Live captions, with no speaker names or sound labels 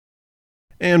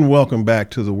And welcome back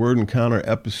to the Word Encounter,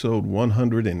 episode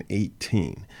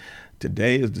 118.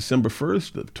 Today is December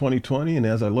 1st of 2020, and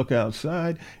as I look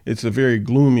outside, it's a very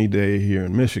gloomy day here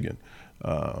in Michigan.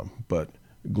 But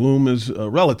gloom is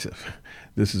relative.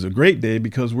 This is a great day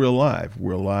because we're alive.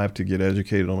 We're alive to get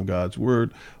educated on God's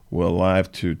Word. We're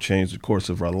alive to change the course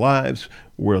of our lives.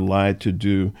 We're alive to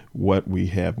do what we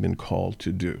have been called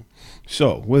to do.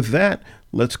 So with that,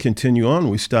 let's continue on.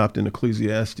 We stopped in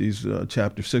Ecclesiastes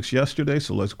chapter 6 yesterday,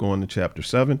 so let's go on to chapter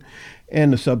 7.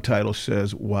 And the subtitle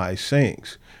says, Wise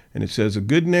Sayings. And it says, a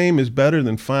good name is better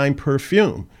than fine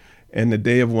perfume, and the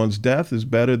day of one's death is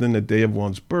better than the day of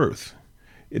one's birth.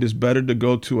 It is better to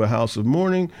go to a house of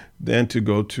mourning than to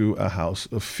go to a house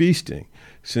of feasting,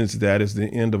 since that is the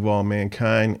end of all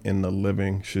mankind, and the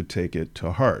living should take it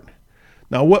to heart.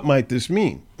 Now, what might this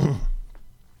mean?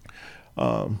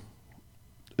 A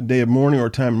day of mourning or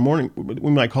a time of mourning, we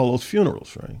might call those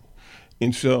funerals, right?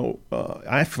 And so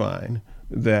I find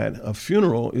that a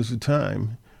funeral is a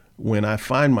time when I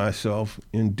find myself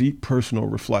in deep personal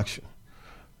reflection.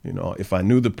 You know, if I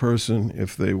knew the person,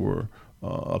 if they were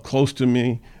close to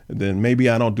me, then maybe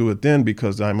I don't do it then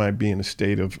because I might be in a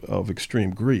state of extreme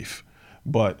grief.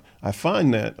 But I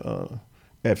find that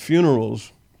at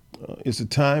funerals is a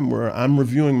time where I'm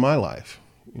reviewing my life.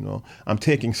 You know, I'm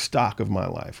taking stock of my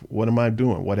life. What am I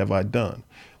doing? What have I done?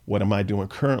 What am I doing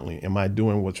currently? Am I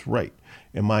doing what's right?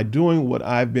 Am I doing what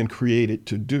I've been created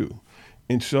to do?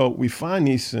 And so we find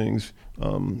these things,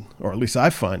 or at least I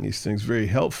find these things very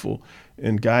helpful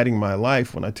in guiding my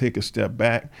life when I take a step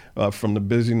back from the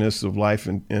busyness of life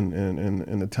and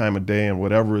the time of day and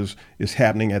whatever is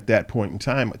happening at that point in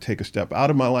time. I take a step out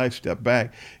of my life, step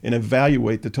back, and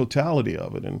evaluate the totality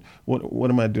of it. And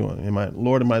what am I doing? Am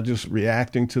I just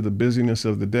reacting to the busyness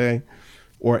of the day?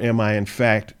 Or am I, in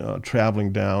fact,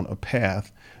 traveling down a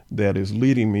path that is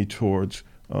leading me towards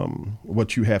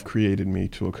what you have created me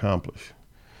to accomplish?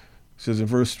 It says in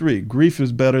verse 3, grief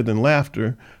is better than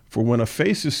laughter, for when a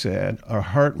face is sad, our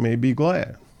heart may be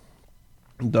glad.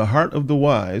 The heart of the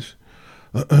wise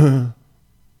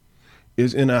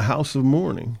is in a house of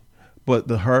mourning, but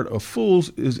the heart of fools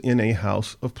is in a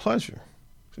house of pleasure.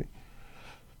 See? It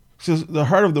says the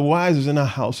heart of the wise is in a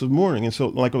house of mourning. And so,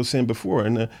 like I was saying before,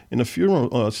 in a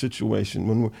funeral situation,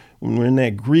 when we're in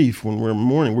that grief, when we're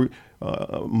mourning,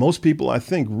 most people, I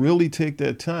think, really take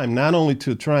that time not only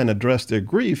to try and address their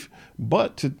grief,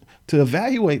 but to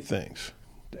evaluate things,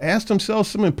 to ask themselves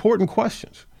some important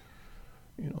questions,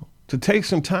 you know, to take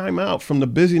some time out from the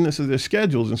busyness of their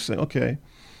schedules and say, okay,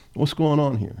 what's going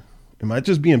on here? Am I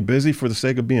just being busy for the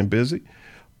sake of being busy?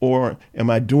 Or am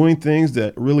I doing things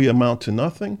that really amount to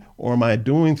nothing? Or am I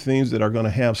doing things that are going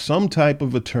to have some type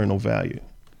of eternal value?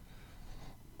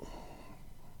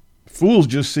 Fools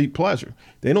just seek pleasure.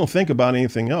 They don't think about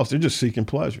anything else. They're just seeking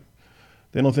pleasure.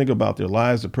 They don't think about their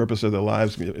lives, the purpose of their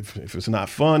lives. If it's not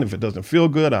fun, if it doesn't feel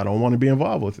good, I don't want to be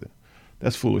involved with it.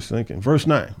 That's foolish thinking. Verse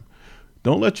 9,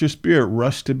 don't let your spirit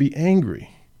rush to be angry,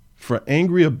 for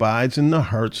angry abides in the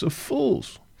hearts of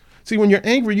fools. See, when you're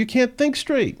angry, you can't think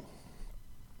straight.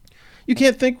 You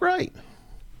can't think right.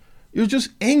 You're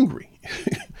just angry,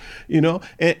 you know,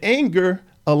 and anger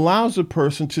allows a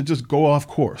person to just go off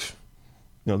course.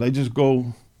 You know, they just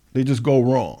go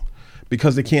wrong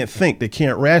because they can't think, they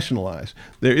can't rationalize.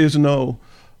 There's no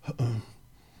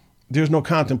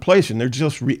contemplation. There's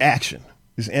just reaction.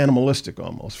 It's animalistic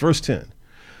almost. Verse 10,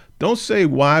 don't say,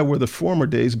 why were the former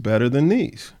days better than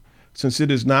these? Since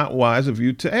it is not wise of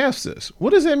you to ask this.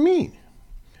 What does that mean?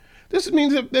 This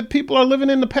means that people are living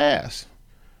in the past.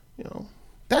 You know,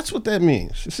 that's what that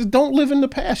means. It says, don't live in the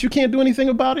past. You can't do anything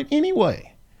about it anyway.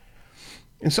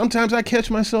 And sometimes I catch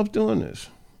myself doing this.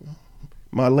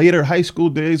 My later high school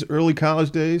days, early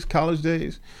college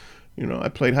days, you know, I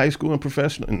played high school and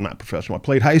I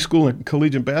played high school and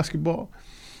collegiate basketball.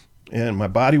 And my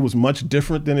body was much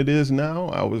different than it is now.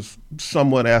 I was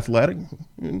somewhat athletic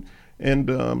and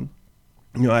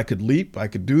you know, I could leap, I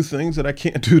could do things that I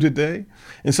can't do today.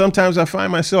 And sometimes I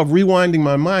find myself rewinding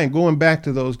my mind, going back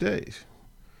to those days.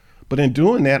 But in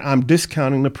doing that, I'm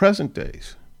discounting the present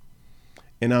days.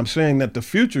 And I'm saying that the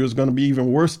future is going to be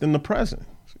even worse than the present.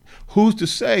 Who's to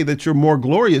say that your more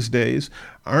glorious days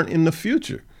aren't in the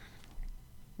future?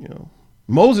 You know,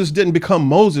 Moses didn't become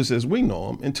Moses as we know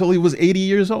him until he was 80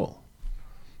 years old.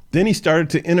 Then he started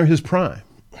to enter his prime.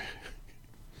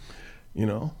 You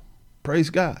know, praise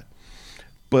God.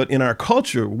 But in our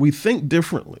culture, we think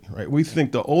differently, right? We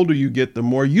think the older you get, the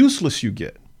more useless you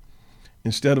get.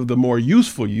 Instead of the more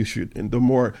useful you should, and the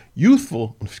more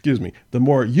useful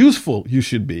you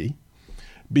should be,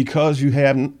 because you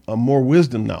have more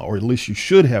wisdom now, or at least you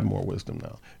should have more wisdom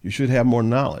now. You should have more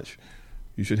knowledge.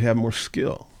 You should have more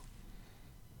skill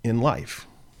in life.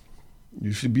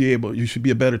 You should be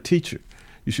a better teacher.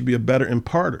 You should be a better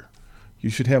imparter. You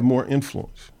should have more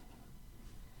influence.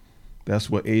 That's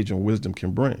what age and wisdom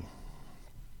can bring.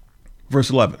 Verse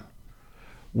 11,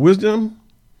 wisdom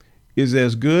is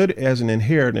as good as an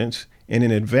inheritance and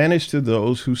an advantage to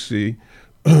those who see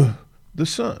the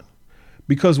sun.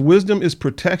 Because wisdom is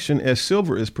protection as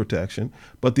silver is protection,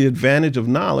 but the advantage of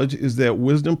knowledge is that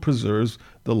wisdom preserves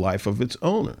the life of its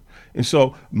owner. And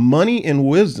so money and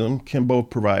wisdom can both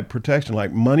provide protection.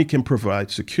 Like money can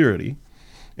provide security.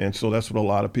 And so that's what a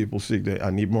lot of people seek.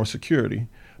 I need more security.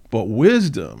 But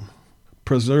wisdom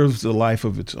preserves the life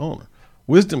of its owner.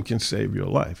 Wisdom can save your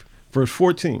life. Verse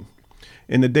 14,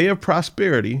 in the day of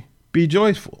prosperity, be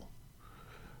joyful.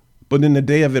 But in the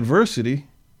day of adversity,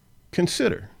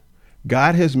 consider.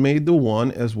 God has made the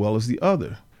one as well as the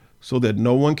other, so that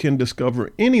no one can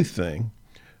discover anything,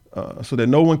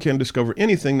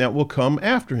 that will come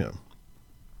after him.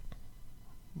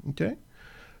 Okay,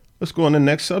 let's go on. The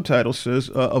next subtitle says,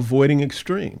 avoiding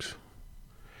extremes.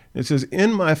 It says,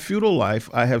 in my futile life,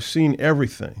 I have seen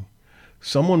everything.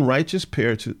 Someone righteous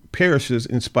perishes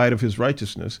in spite of his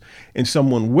righteousness, and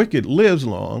someone wicked lives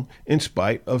long in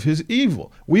spite of his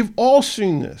evil. We've all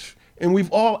seen this. And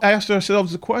we've all asked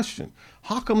ourselves the question,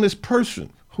 how come this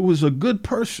person who is a good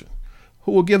person,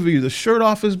 who will give you the shirt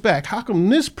off his back, how come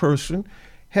this person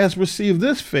has received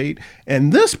this fate,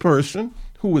 and this person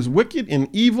who is wicked and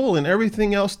evil and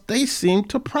everything else, they seem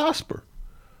to prosper?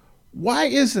 Why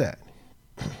is that?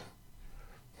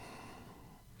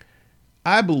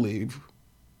 I believe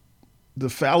the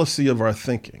fallacy of our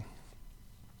thinking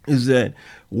is that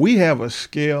we have a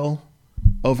scale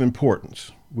of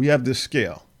importance. We have this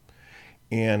scale.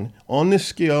 And on this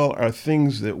scale are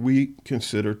things that we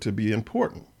consider to be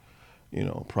important,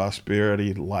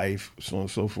 prosperity, life, so on and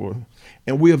so forth.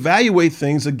 And we evaluate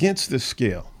things against this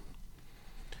scale.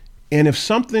 And if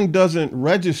something doesn't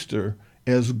register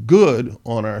as good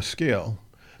on our scale,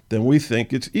 then we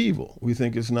think it's evil. We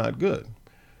think it's not good.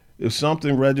 If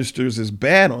something registers as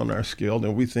bad on our scale,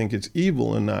 then we think it's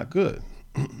evil and not good.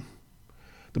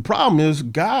 The problem is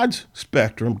God's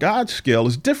spectrum, God's scale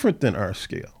is different than our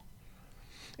scale.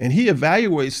 And he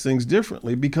evaluates things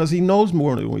differently because he knows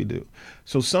more than we do.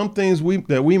 So some things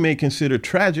that we may consider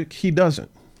tragic, he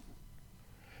doesn't.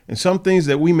 And some things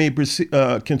that we may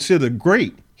consider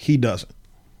great, he doesn't.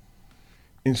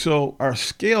 And so our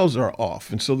scales are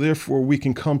off. And so therefore we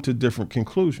can come to different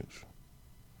conclusions.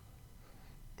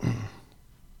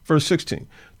 Verse 16,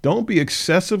 don't be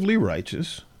excessively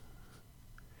righteous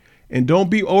and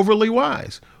don't be overly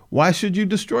wise. Why should you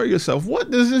destroy yourself? What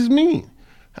does this mean?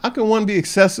 How can one be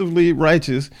excessively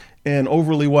righteous and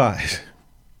overly wise?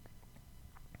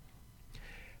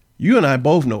 You and I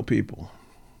both know people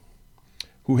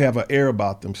who have an air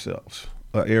about themselves.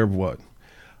 An air of what?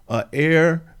 An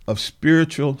air of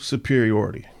spiritual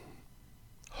superiority.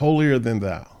 Holier than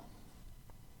thou.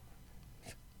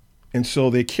 And so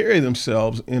they carry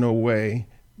themselves in a way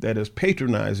that is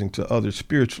patronizing to others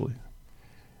spiritually.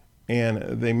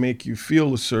 And they make you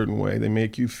feel a certain way. They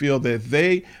make you feel that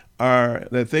they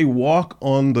walk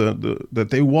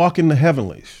in the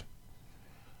heavenlies,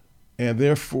 and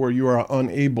therefore you are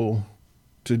unable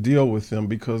to deal with them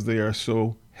because they are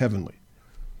so heavenly.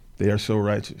 They are so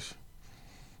righteous.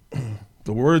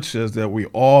 The word says that we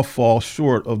all fall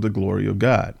short of the glory of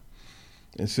God.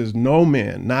 It says no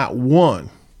man, not one,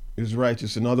 is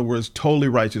righteous. In other words, totally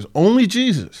righteous. Only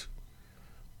Jesus.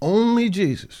 Only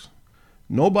Jesus.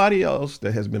 Nobody else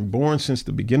that has been born since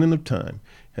the beginning of time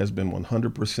has been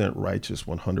 100% righteous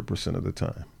 100% of the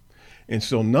time. And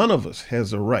so none of us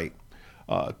has a right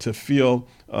to feel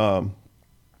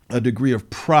a degree of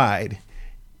pride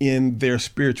in their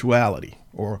spirituality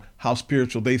or how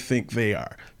spiritual they think they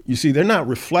are. You see, they're not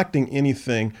reflecting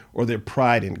anything or their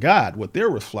pride in God. What they're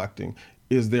reflecting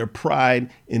is their pride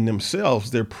in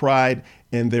themselves, their pride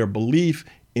in their belief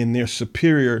in their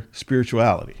superior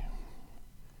spirituality.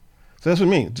 So that's what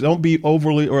it means. Don't be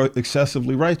overly or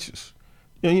excessively righteous.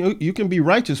 You can be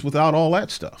righteous without all that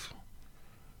stuff.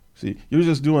 See, you're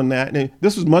just doing that. And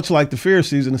this is much like the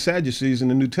Pharisees and the Sadducees in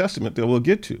the New Testament that we'll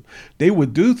get to. They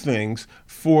would do things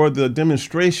for the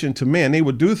demonstration to man. They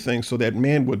would do things so that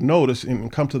man would notice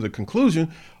and come to the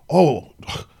conclusion, oh,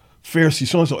 Pharisee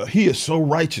so-and-so, he is so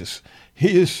righteous.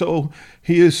 He is so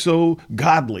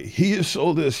godly. He is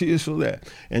so this, he is so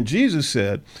that. And Jesus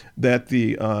said that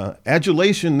the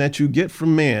adulation that you get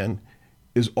from man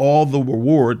is all the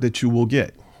reward that you will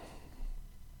get,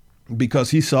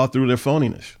 because he saw through their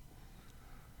phoniness.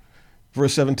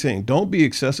 Verse 17, don't be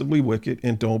excessively wicked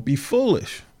and don't be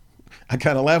foolish. I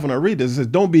kind of laugh when I read this. It says,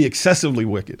 don't be excessively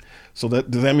wicked. So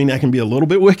does that mean I can be a little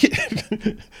bit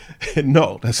wicked?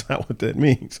 No, that's not what that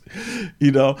means.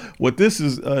 What this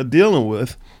is dealing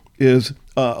with is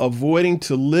avoiding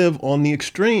to live on the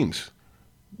extremes.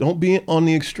 Don't be on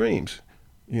the extremes.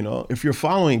 If you're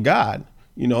following God,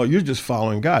 you're just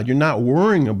following God. You're not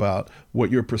worrying about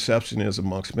what your perception is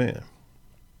amongst man.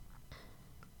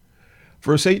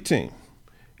 Verse 18,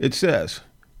 it says,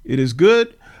 it is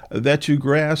good that you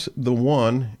grasp the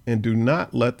one and do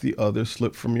not let the other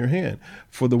slip from your hand.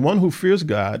 For the one who fears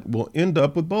God will end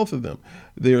up with both of them.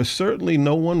 There's certainly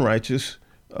no one righteous.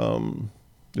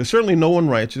 There's certainly no one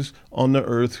righteous on the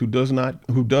earth who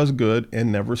does good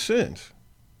and never sins.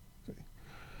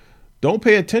 Don't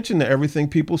pay attention to everything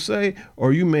people say,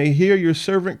 or you may hear your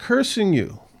servant cursing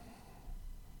you.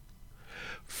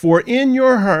 For in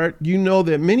your heart, you know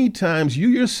that many times you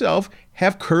yourself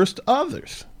have cursed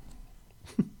others.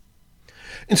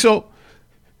 And so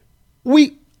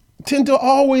we tend to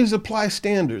always apply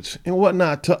standards and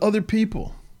whatnot to other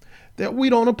people that we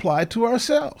don't apply to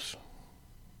ourselves.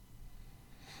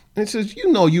 And it says,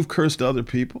 you've cursed other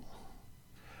people.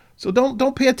 So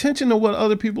don't pay attention to what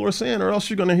other people are saying, or else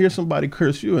you're going to hear somebody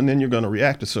curse you and then you're going to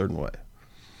react a certain way.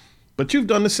 But you've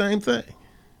done the same thing,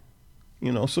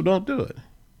 so don't do it.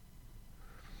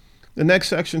 The next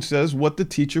section says what the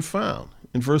teacher found.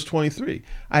 In verse 23,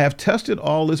 I have tested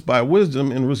all this by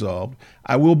wisdom and resolved,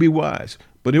 I will be wise,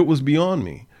 but it was beyond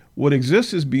me. What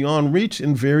exists is beyond reach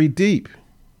and very deep.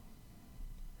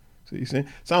 So you see,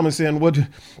 Solomon's saying,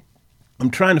 I'm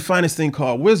trying to find this thing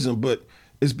called wisdom, but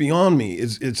it's beyond me.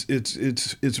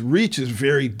 Its reach is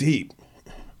very deep.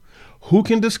 Who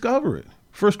can discover it?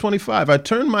 Verse 25, I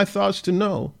turn my thoughts to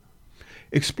know,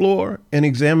 explore and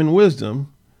examine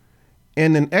wisdom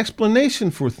and an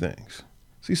explanation for things.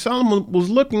 See, Solomon was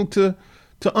looking to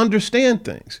understand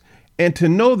things and to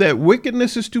know that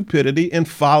wickedness is stupidity and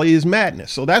folly is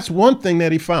madness. So that's one thing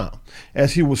that he found.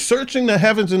 As he was searching the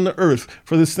heavens and the earth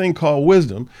for this thing called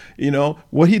wisdom,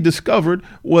 what he discovered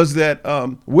was that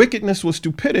wickedness was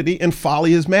stupidity and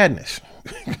folly is madness.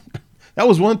 That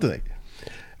was one thing.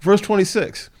 Verse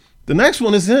 26. The next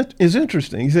one is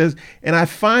interesting. He says, and I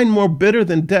find more bitter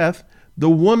than death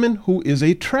the woman who is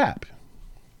a trap.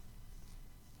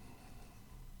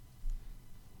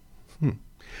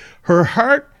 Her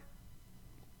heart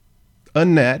a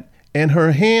net and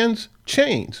her hands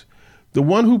chains. The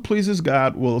one who pleases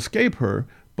God will escape her,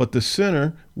 but the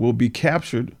sinner will be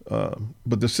captured. By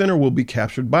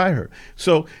her.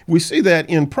 So we see that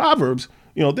in Proverbs.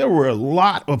 There were a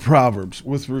lot of proverbs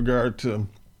with regard to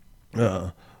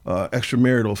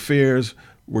extramarital affairs,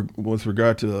 with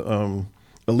regard to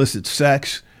illicit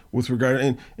sex, with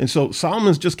regard, and so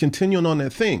Solomon's just continuing on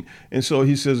that thing. And so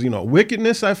he says,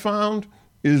 wickedness I found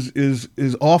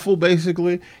is awful,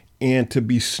 basically, and to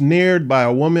be snared by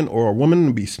a woman or a woman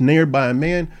to be snared by a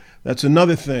man, that's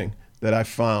another thing that I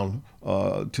found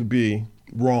to be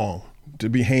wrong, to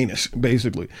be heinous,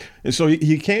 basically. And so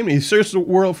he searched the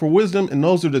world for wisdom, and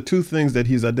those are the two things that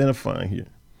he's identifying here.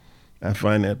 I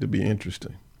find that to be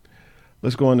interesting.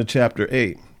 Let's go on to chapter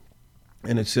 8,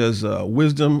 and it says,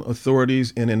 wisdom,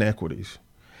 authorities, and inequities.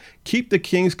 Keep the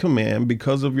king's command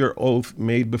because of your oath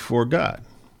made before God.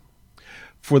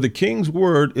 For the king's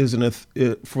word is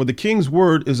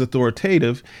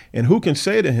authoritative, and who can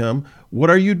say to him,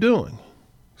 "What are you doing?"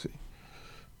 See,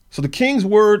 so the king's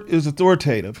word is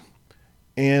authoritative,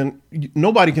 and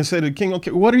nobody can say to the king, "Okay,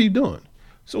 what are you doing?"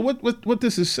 So what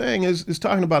this is saying is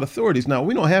talking about authorities. Now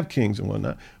we don't have kings and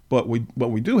whatnot, but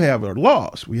we do have our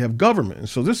laws. We have government, and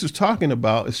so this is talking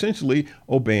about essentially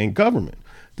obeying government.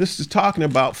 This is talking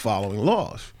about following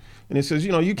laws, and it says,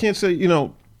 you can't say,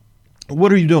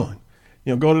 what are you doing?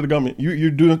 Go to the government.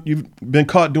 You've been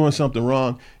caught doing something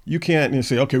wrong. You can't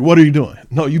say, okay, what are you doing?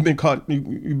 No, you've been caught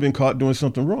doing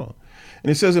something wrong.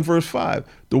 And it says in verse 5,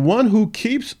 the one who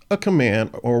keeps a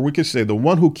command, or we could say the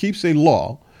one who keeps a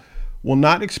law, will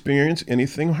not experience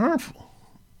anything harmful.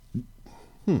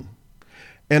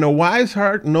 And a wise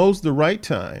heart knows the right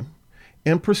time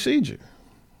and procedure.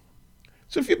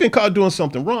 So if you've been caught doing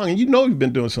something wrong and you've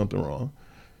been doing something wrong,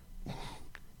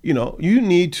 you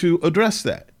need to address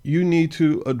that. You need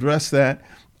to address that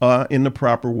in the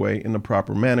proper way, in the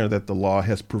proper manner that the law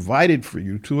has provided for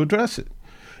you to address it.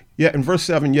 Yet in verse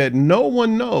 7, yet no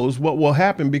one knows what will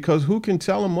happen, because who can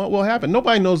tell him what will happen?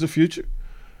 Nobody knows the future.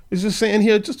 It's just saying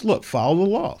here, just look, follow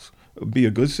the laws. Be a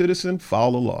good citizen,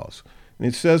 follow the laws. And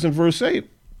it says in verse 8,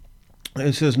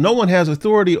 it says, no one has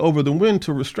authority over the wind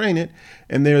to restrain it,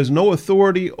 and there is no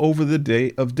authority over the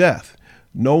day of death.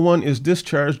 No one is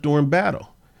discharged during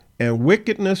battle, and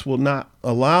wickedness will not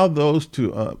allow those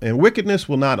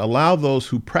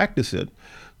who practice it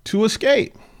to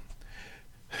escape.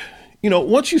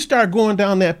 Once you start going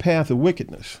down that path of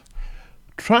wickedness,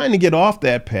 trying to get off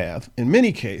that path, in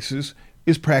many cases,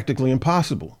 is practically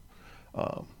impossible.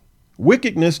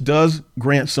 Wickedness does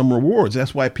grant some rewards.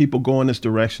 That's why people go in this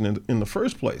direction in the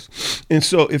first place. And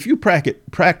so if you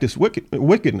practice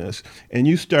wickedness and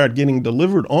you start getting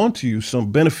delivered onto you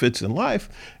some benefits in life,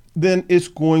 then it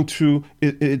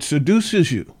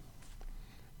seduces you.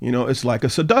 It's like a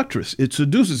seductress. It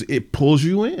seduces, it pulls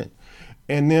you in.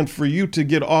 And then for you to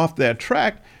get off that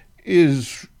track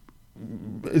is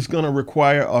going to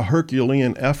require a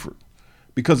Herculean effort.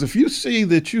 Because if you see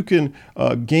that you can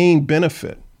gain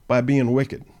benefit by being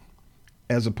wicked,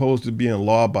 as opposed to being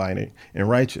law-abiding and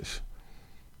righteous,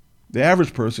 the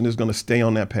average person is going to stay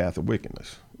on that path of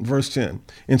wickedness. Verse 10,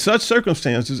 in such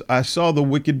circumstances, I saw the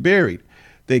wicked buried.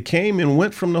 They came and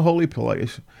went from the holy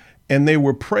place, and they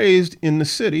were praised in the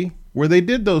city where they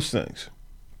did those things.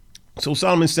 So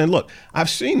Solomon said, look, I've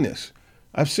seen this.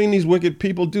 I've seen these wicked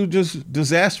people do just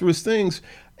disastrous things,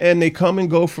 and they come and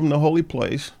go from the holy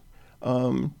place,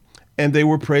 and they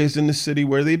were praised in the city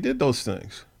where they did those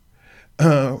things.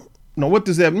 Now, what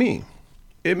does that mean?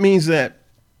 It means that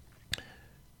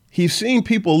he's seen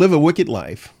people live a wicked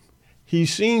life.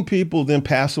 He's seen people then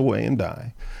pass away and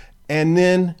die. And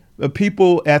then the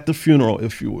people at the funeral,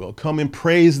 if you will, come and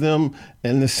praise them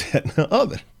and this, that, and the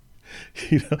other.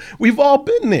 We've all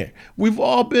been there. We've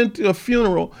all been to a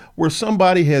funeral where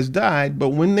somebody has died, but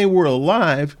when they were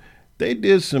alive, they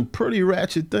did some pretty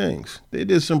ratchet things. They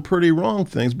did some pretty wrong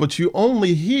things, but you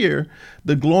only hear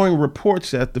the glowing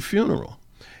reports at the funeral.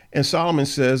 And Solomon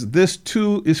says, this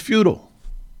too is futile.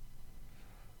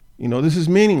 This is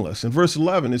meaningless. In verse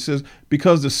 11, it says,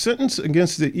 because the sentence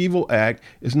against the evil act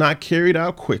is not carried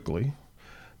out quickly,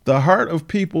 the heart of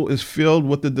people is filled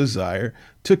with the desire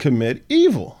to commit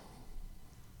evil.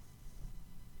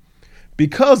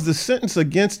 Because the sentence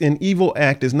against an evil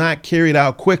act is not carried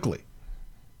out quickly,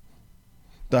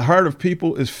 the heart of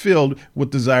people is filled with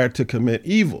desire to commit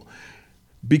evil.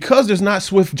 Because there's not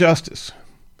swift justice,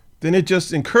 then it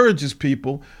just encourages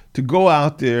people to go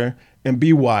out there and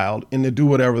be wild and to do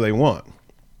whatever they want.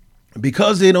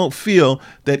 Because they don't feel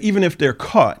that even if they're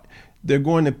caught, they're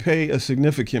going to pay a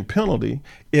significant penalty,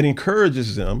 it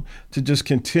encourages them to just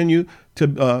continue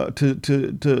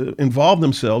to involve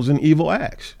themselves in evil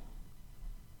acts.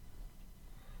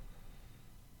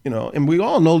 And we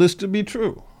all know this to be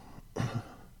true.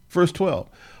 Verse 12,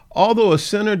 although a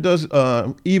sinner does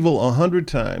evil 100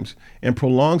 times and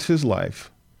prolongs his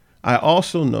life, I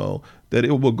also know that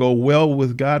it will go well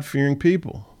with God-fearing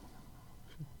people.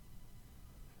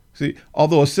 See,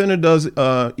 although a sinner does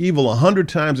evil 100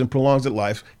 times and prolongs his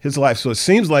life, so it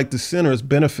seems like the sinner is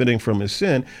benefiting from his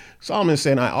sin, Solomon is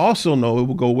saying, I also know it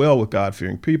will go well with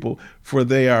God-fearing people, for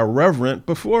they are reverent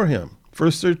before him.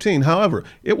 Verse 13, however,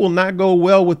 it will not go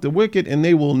well with the wicked, and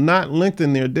they will not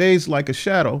lengthen their days like a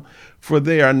shadow, for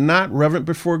they are not reverent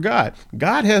before God.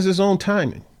 God has his own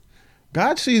timing.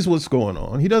 God sees what's going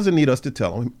on. He doesn't need us to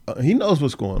tell him. He knows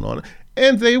what's going on,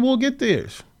 and they will get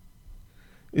theirs.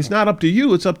 It's not up to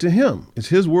you. It's up to him. It's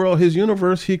his world, his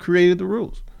universe. He created the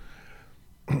rules.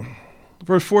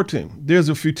 Verse 14, there's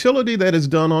a futility that is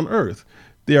done on earth.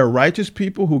 There are righteous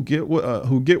people who get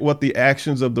what the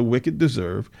actions of the wicked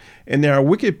deserve, and there are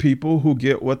wicked people who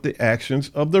get what the actions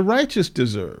of the righteous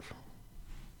deserve.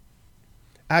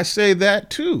 I say that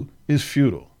too is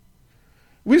futile.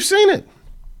 We've seen it.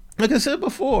 Like I said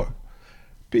before,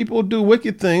 people do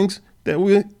wicked things that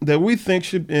we think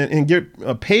should and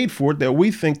get paid for it, that we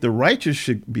think the righteous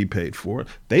should be paid for.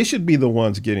 They should be the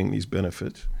ones getting these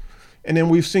benefits. And then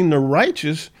we've seen the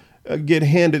righteous get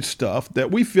handed stuff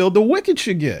that we feel the wicked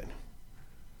should get.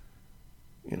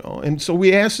 And so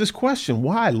we ask this question,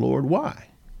 why, Lord, why?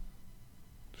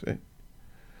 See?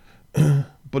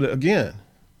 But again,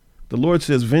 the Lord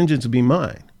says, vengeance be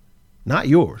mine, not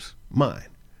yours, mine.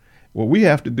 What we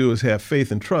have to do is have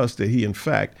faith and trust that he, in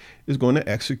fact, is going to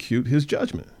execute his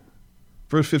judgment.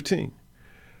 Verse 15.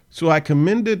 So I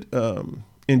commended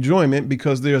enjoyment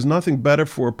because there is nothing better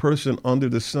for a person under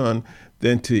the sun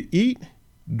than to eat,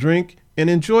 drink, and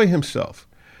enjoy himself.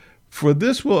 For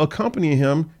this will accompany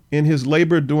him in his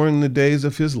labor during the days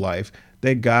of his life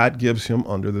that God gives him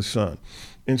under the sun.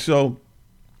 And so,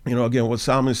 again, what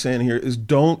Solomon is saying here is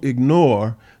don't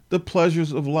ignore the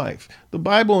pleasures of life. The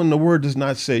Bible and the Word does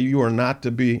not say you are not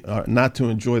to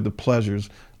enjoy the pleasures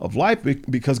of life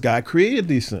because God created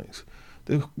these things.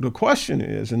 The question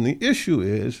is, and the issue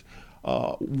is,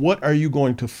 What are you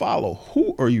going to follow?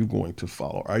 Who are you going to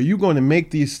follow? Are you going to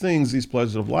make these things, these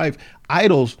pleasures of life,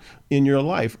 idols in your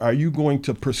life? Are you going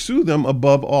to pursue them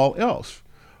above all else?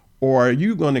 Or are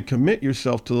you going to commit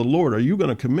yourself to the Lord? Are you going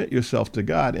to commit yourself to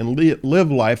God and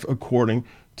live life according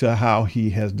to how he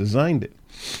has designed it?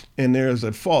 And there's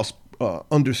a false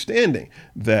understanding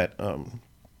that,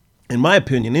 in my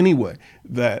opinion anyway,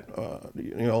 that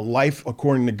life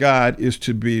according to God is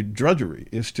to be drudgery,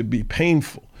 is to be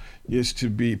painful, is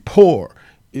to be poor,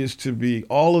 is to be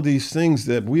all of these things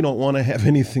that we don't want to have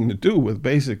anything to do with,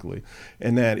 basically,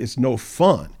 and that it's no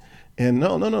fun. And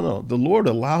no. The Lord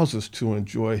allows us to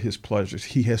enjoy his pleasures.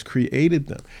 He has created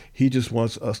them. He just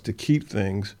wants us to keep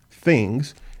things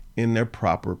in their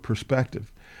proper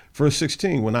perspective. Verse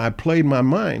 16, when I applied my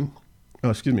mind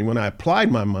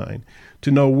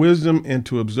to know wisdom and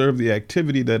to observe the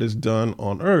activity that is done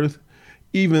on earth,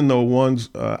 even though one's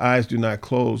eyes do not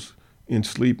close in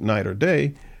sleep night or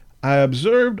day, I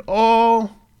observed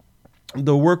all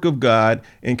the work of God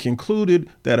and concluded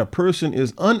that a person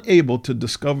is unable to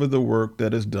discover the work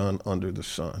that is done under the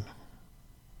sun.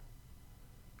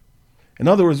 In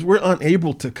other words, we're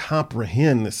unable to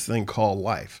comprehend this thing called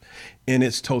life in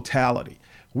its totality.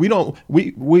 We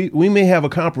may have a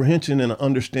comprehension and an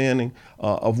understanding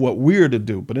of what we're to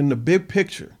do, but in the big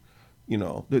picture,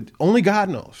 that only God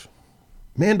knows.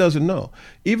 Man doesn't know.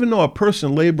 Even though a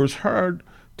person labors hard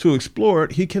to explore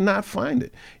it, he cannot find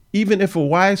it. Even if a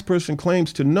wise person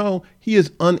claims to know, he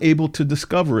is unable to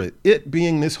discover it. It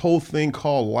being this whole thing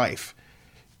called life.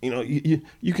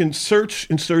 You can search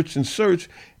and search and search,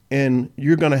 and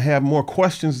you're going to have more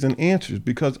questions than answers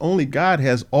because only God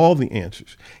has all the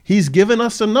answers. He's given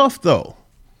us enough, though,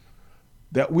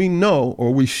 that we know,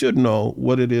 or we should know,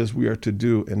 what it is we are to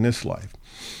do in this life.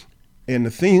 And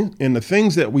the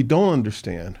things that we don't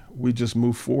understand, we just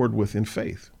move forward with in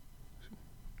faith.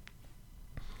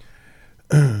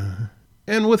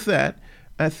 And with that,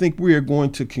 I think we are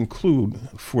going to conclude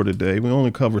for today. We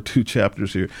only cover 2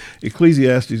 chapters here.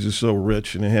 Ecclesiastes is so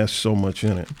rich and it has so much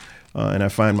in it. And I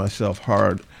find myself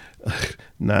hard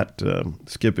not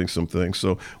skipping some things.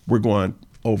 So we're going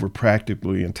over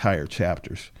practically entire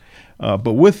chapters.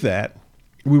 But with that,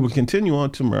 we will continue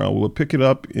on tomorrow. We'll pick it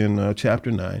up in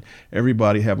chapter 9.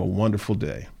 Everybody have a wonderful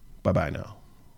day. Bye-bye now.